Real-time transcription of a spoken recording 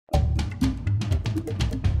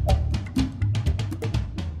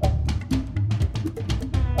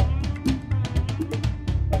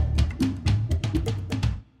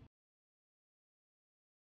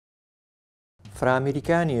Fra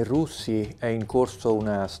americani e russi è in corso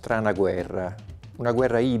una strana guerra, una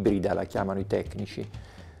guerra ibrida la chiamano i tecnici,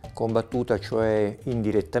 combattuta cioè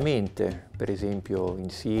indirettamente, per esempio in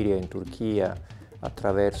Siria e in Turchia,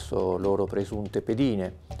 attraverso loro presunte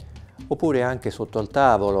pedine, oppure anche sotto al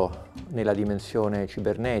tavolo, nella dimensione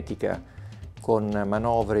cibernetica, con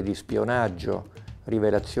manovre di spionaggio,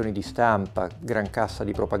 rivelazioni di stampa, gran cassa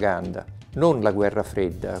di propaganda. Non la guerra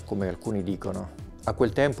fredda, come alcuni dicono. A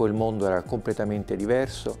quel tempo il mondo era completamente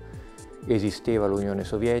diverso, esisteva l'Unione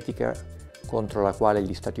Sovietica, contro la quale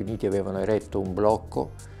gli Stati Uniti avevano eretto un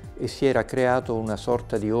blocco e si era creato una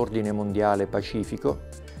sorta di ordine mondiale pacifico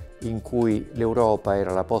in cui l'Europa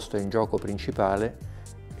era la posta in gioco principale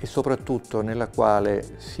e soprattutto nella quale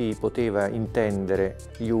si poteva intendere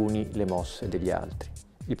gli uni le mosse degli altri.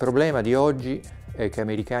 Il problema di oggi è che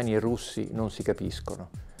americani e russi non si capiscono,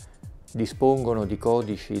 dispongono di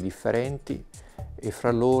codici differenti e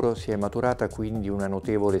fra loro si è maturata quindi una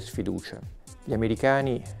notevole sfiducia. Gli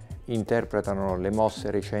americani interpretano le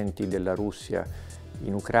mosse recenti della Russia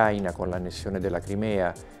in Ucraina con l'annessione della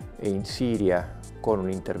Crimea e in Siria con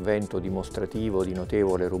un intervento dimostrativo di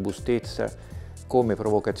notevole robustezza come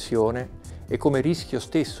provocazione e come rischio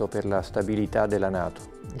stesso per la stabilità della NATO.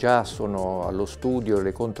 Già sono allo studio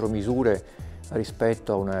le contromisure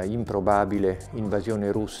rispetto a una improbabile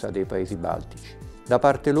invasione russa dei paesi baltici. Da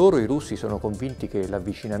parte loro i russi sono convinti che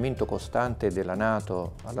l'avvicinamento costante della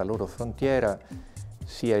NATO alla loro frontiera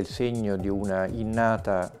sia il segno di una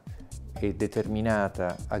innata e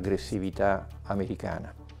determinata aggressività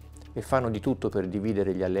americana e fanno di tutto per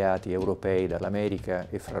dividere gli alleati europei dall'America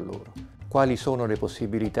e fra loro. Quali sono le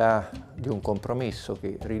possibilità di un compromesso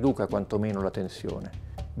che riduca quantomeno la tensione?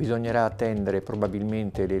 Bisognerà attendere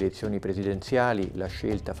probabilmente le elezioni presidenziali, la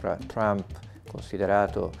scelta fra Trump,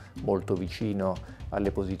 considerato molto vicino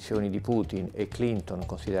alle posizioni di Putin, e Clinton,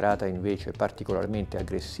 considerata invece particolarmente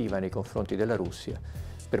aggressiva nei confronti della Russia,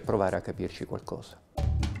 per provare a capirci qualcosa.